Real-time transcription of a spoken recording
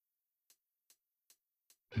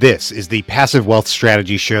This is the Passive Wealth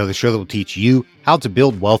Strategy Show, the show that will teach you how to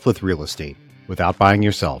build wealth with real estate without buying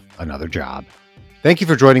yourself another job. Thank you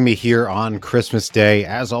for joining me here on Christmas Day.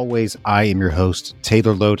 As always, I am your host,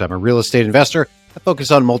 Taylor Lote. I'm a real estate investor. I focus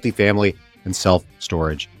on multifamily and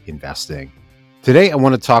self-storage investing. Today, I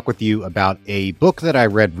want to talk with you about a book that I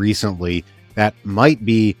read recently that might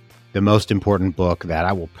be the most important book that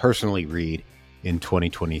I will personally read in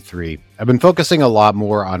 2023. I've been focusing a lot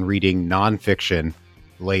more on reading nonfiction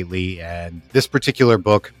lately, and this particular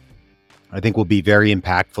book I think will be very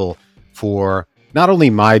impactful for not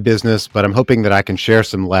only my business, but I'm hoping that I can share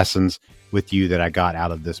some lessons with you that I got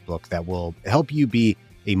out of this book that will help you be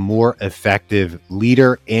a more effective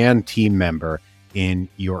leader and team member in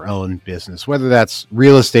your own business, whether that's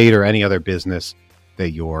real estate or any other business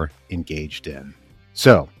that you're engaged in.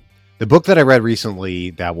 So the book that I read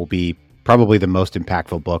recently that will be probably the most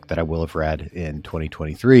impactful book that I will have read in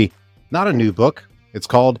 2023, not a new book. It's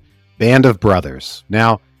called Band of Brothers.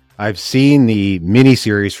 Now, I've seen the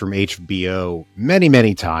miniseries from HBO many,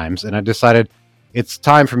 many times, and I decided it's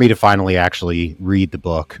time for me to finally actually read the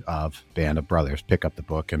book of Band of Brothers, pick up the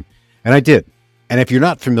book, and I did. And if you're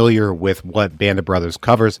not familiar with what Band of Brothers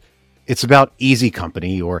covers, it's about Easy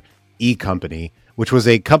Company, or E Company, which was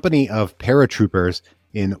a company of paratroopers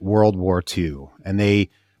in World War II. And they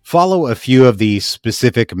follow a few of the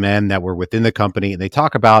specific men that were within the company, and they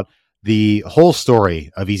talk about the whole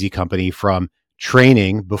story of Easy Company from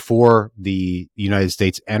training before the United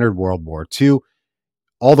States entered World War II,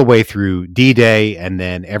 all the way through D-Day, and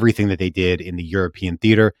then everything that they did in the European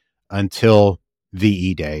theater until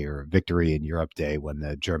VE Day, or Victory in Europe Day, when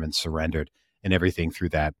the Germans surrendered, and everything through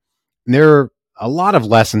that. And there are a lot of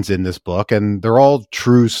lessons in this book, and they're all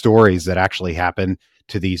true stories that actually happened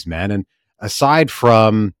to these men. And aside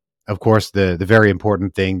from, of course, the very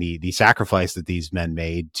important thing, the sacrifice that these men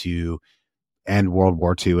made to end World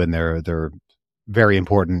War II, and their very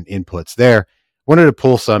important inputs there, wanted to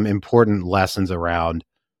pull some important lessons around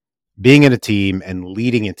being in a team and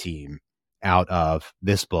leading a team out of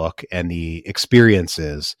this book and the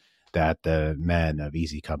experiences that the men of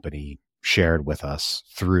Easy Company shared with us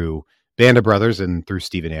through Band of Brothers and through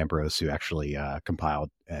Stephen Ambrose, who actually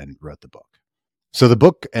compiled and wrote the book. So the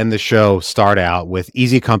book and the show start out with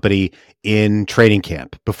Easy Company in training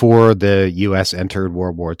camp. Before the U.S. entered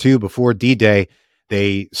World War II, before D-Day,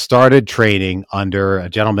 they started training under a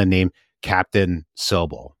gentleman named Captain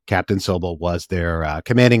Sobel. Captain Sobel was their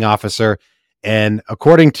commanding officer. And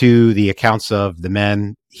according to the accounts of the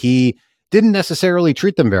men, he didn't necessarily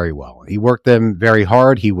treat them very well. He worked them very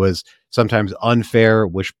hard. He was sometimes unfair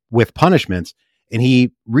with punishments. And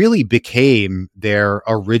he really became their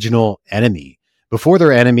original enemy. Before,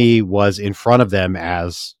 their enemy was in front of them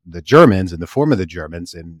as the Germans, in the form of the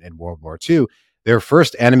Germans in World War II. Their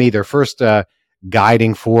first enemy, their first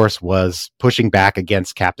guiding force, was pushing back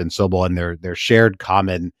against Captain Sobel and their shared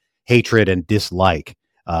common hatred and dislike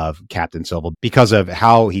of Captain Sobel because of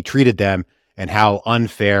how he treated them and how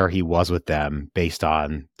unfair he was with them based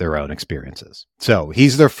on their own experiences. So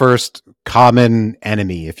he's their first common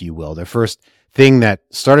enemy, if you will, their first thing that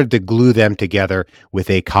started to glue them together with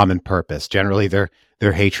a common purpose, generally their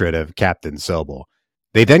hatred of Captain Sobel.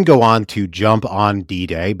 They then go on to jump on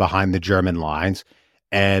D-Day behind the German lines,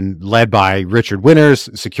 and led by Richard Winters,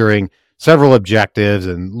 securing several objectives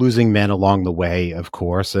and losing men along the way, of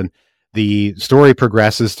course. And the story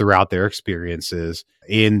progresses throughout their experiences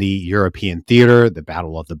in the European theater, the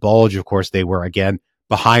Battle of the Bulge. Of course, they were again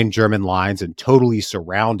behind German lines and totally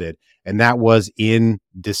surrounded. And that was in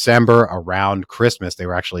December around Christmas. They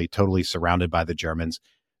were actually totally surrounded by the Germans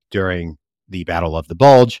during the Battle of the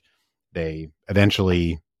Bulge. They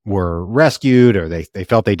eventually were rescued, or they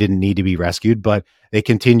felt they didn't need to be rescued, but they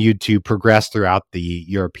continued to progress throughout the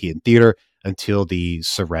European theater until the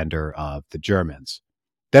surrender of the Germans.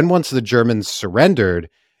 Then once the Germans surrendered,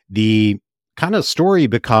 the kind of story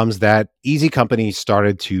becomes that Easy Company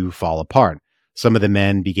started to fall apart. Some of the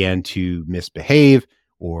men began to misbehave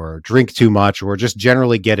or drink too much or just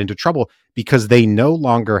generally get into trouble because they no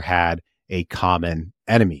longer had a common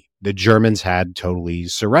enemy. The Germans had totally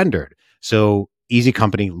surrendered. So Easy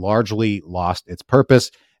Company largely lost its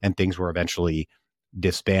purpose and things were eventually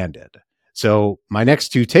disbanded. So my next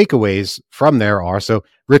two takeaways from there are, so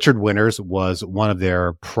Richard Winters was one of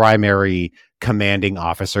their primary commanding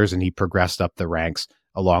officers, and he progressed up the ranks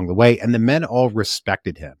along the way, and the men all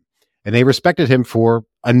respected him. And they respected him for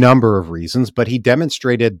a number of reasons, but he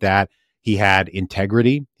demonstrated that he had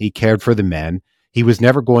integrity, he cared for the men, he was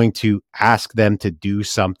never going to ask them to do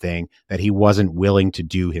something that he wasn't willing to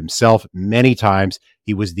do himself. Many times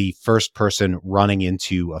he was the first person running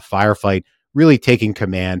into a firefight, really taking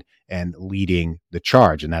command and leading the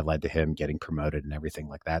charge. And that led to him getting promoted and everything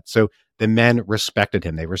like that. So the men respected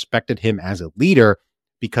him. They respected him as a leader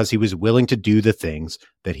because he was willing to do the things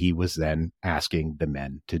that he was then asking the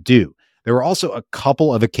men to do. There were also a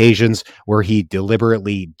couple of occasions where he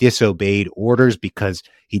deliberately disobeyed orders because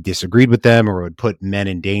he disagreed with them or would put men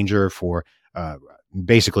in danger for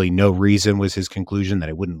basically no reason, was his conclusion, that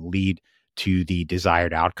it wouldn't lead to the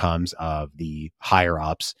desired outcomes of the higher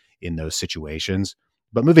ups in those situations.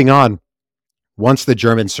 But moving on, once the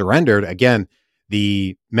Germans surrendered, again,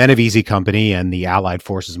 the men of Easy Company and the Allied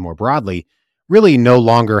forces more broadly really no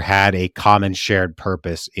longer had a common shared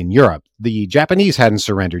purpose in Europe. The Japanese hadn't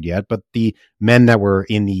surrendered yet, but the men that were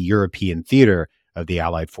in the European theater of the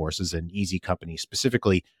Allied forces, and Easy Company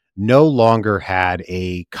specifically, no longer had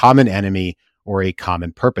a common enemy or a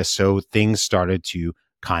common purpose. So things started to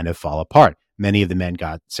kind of fall apart. Many of the men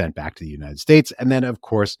got sent back to the United States. And then, of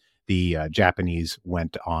course, the Japanese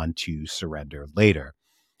went on to surrender later.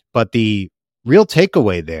 But the real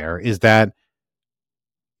takeaway there is that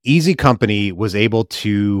Easy Company was able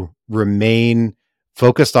to remain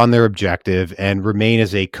focused on their objective and remain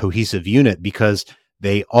as a cohesive unit because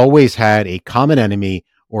they always had a common enemy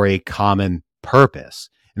or a common purpose.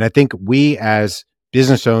 And I think we as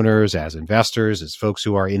business owners, as investors, as folks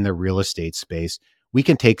who are in the real estate space, we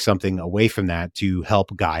can take something away from that to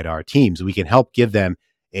help guide our teams. We can help give them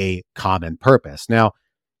a common purpose. Now,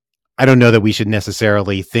 I don't know that we should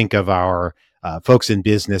necessarily think of our folks in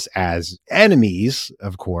business as enemies,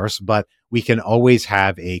 of course, but we can always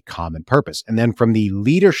have a common purpose. And then from the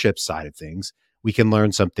leadership side of things, we can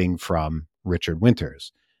learn something from Richard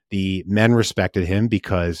Winters. The men respected him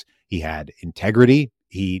because he had integrity.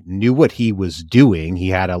 He knew what he was doing. He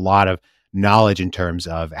had a lot of knowledge in terms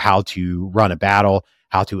of how to run a battle,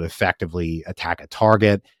 how to effectively attack a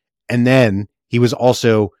target. And then he was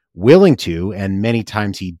also willing to, and many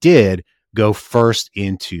times he did, go first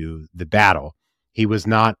into the battle. He was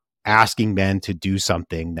not asking men to do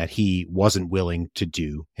something that he wasn't willing to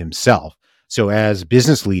do himself. So as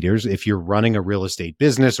business leaders, if you're running a real estate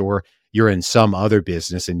business or you're in some other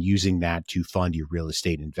business and using that to fund your real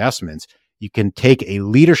estate investments, you can take a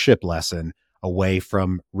leadership lesson away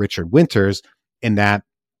from Richard Winters in that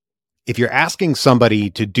if you're asking somebody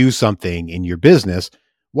to do something in your business,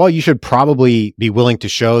 well, you should probably be willing to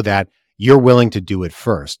show that you're willing to do it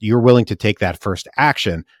first. You're willing to take that first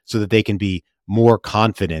action so that they can be more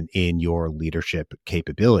confident in your leadership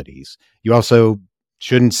capabilities. You also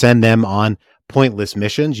shouldn't send them on pointless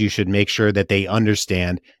missions. You should make sure that they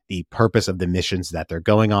understand the purpose of the missions that they're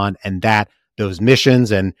going on, and that those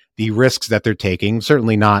missions and the risks that they're taking,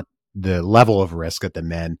 certainly not the level of risk that the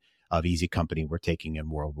men of Easy Company were taking in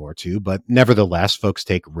World War II, but nevertheless, folks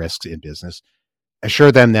take risks in business.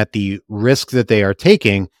 Assure them that the risks that they are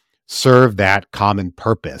taking serve that common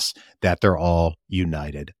purpose that they're all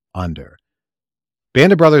united under.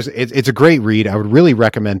 Band of Brothers, it's a great read. I would really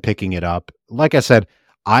recommend picking it up. Like I said,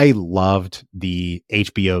 I loved the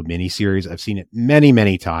HBO miniseries. I've seen it many,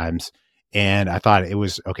 many times, and I thought it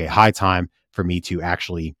was high time for me to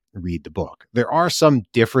actually read the book. There are some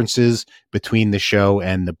differences between the show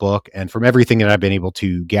and the book, and from everything that I've been able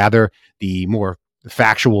to gather, the more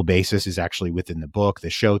factual basis is actually within the book. The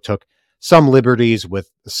show took some liberties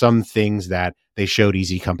with some things that they showed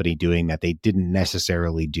Easy Company doing that they didn't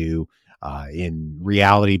necessarily do in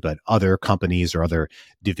reality, but other companies or other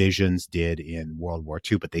divisions did in World War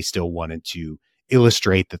II, but they still wanted to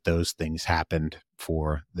illustrate that those things happened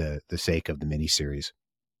for the sake of the miniseries.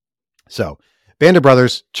 So, Band of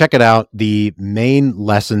Brothers, check it out. The main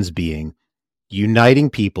lessons being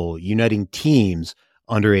uniting people, uniting teams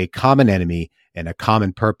under a common enemy and a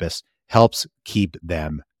common purpose helps keep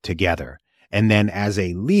them together. And then as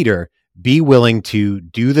a leader, be willing to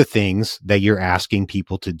do the things that you're asking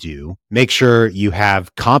people to do. Make sure you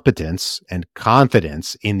have competence and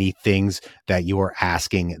confidence in the things that you're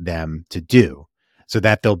asking them to do so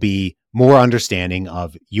that they'll be more understanding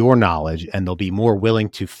of your knowledge and they'll be more willing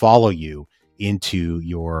to follow you into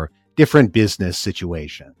your different business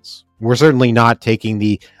situations. We're certainly not taking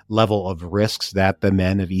the level of risks that the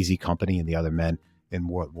men of Easy Company and the other men in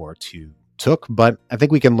World War II took, but I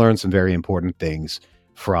think we can learn some very important things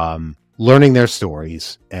from learning their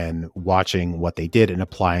stories and watching what they did and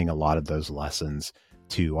applying a lot of those lessons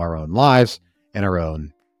to our own lives and our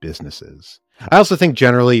own businesses. I also think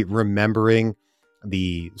generally remembering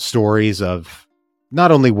the stories of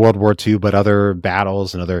not only World War II, but other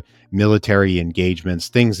battles and other military engagements,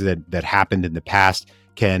 things that happened in the past,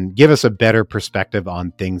 can give us a better perspective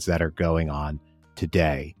on things that are going on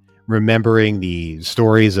today. Remembering the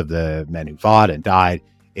stories of the men who fought and died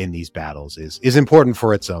in these battles is important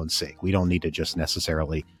for its own sake. We don't need to just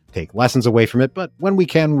necessarily take lessons away from it, but when we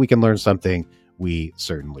can learn something, we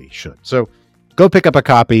certainly should. So go pick up a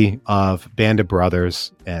copy of Band of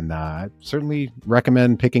Brothers, and certainly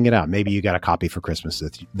recommend picking it out. Maybe you got a copy for Christmas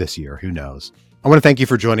this year. Who knows? I want to thank you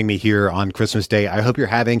for joining me here on Christmas Day. I hope you're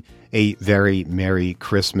having a very Merry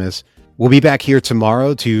Christmas. We'll be back here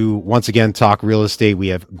tomorrow to once again talk real estate. We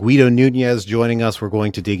have Guido Nunez joining us. We're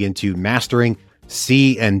going to dig into mastering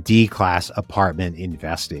C and D class apartment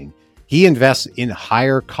investing. He invests in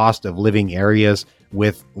higher cost of living areas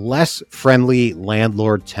with less friendly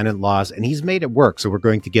landlord-tenant laws, and he's made it work. So we're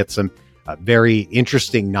going to get some very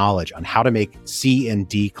interesting knowledge on how to make C and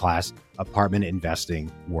D class apartment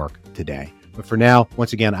investing work today. But for now,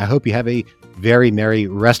 once again, I hope you have a very merry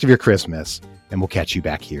rest of your Christmas, and we'll catch you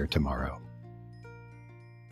back here tomorrow.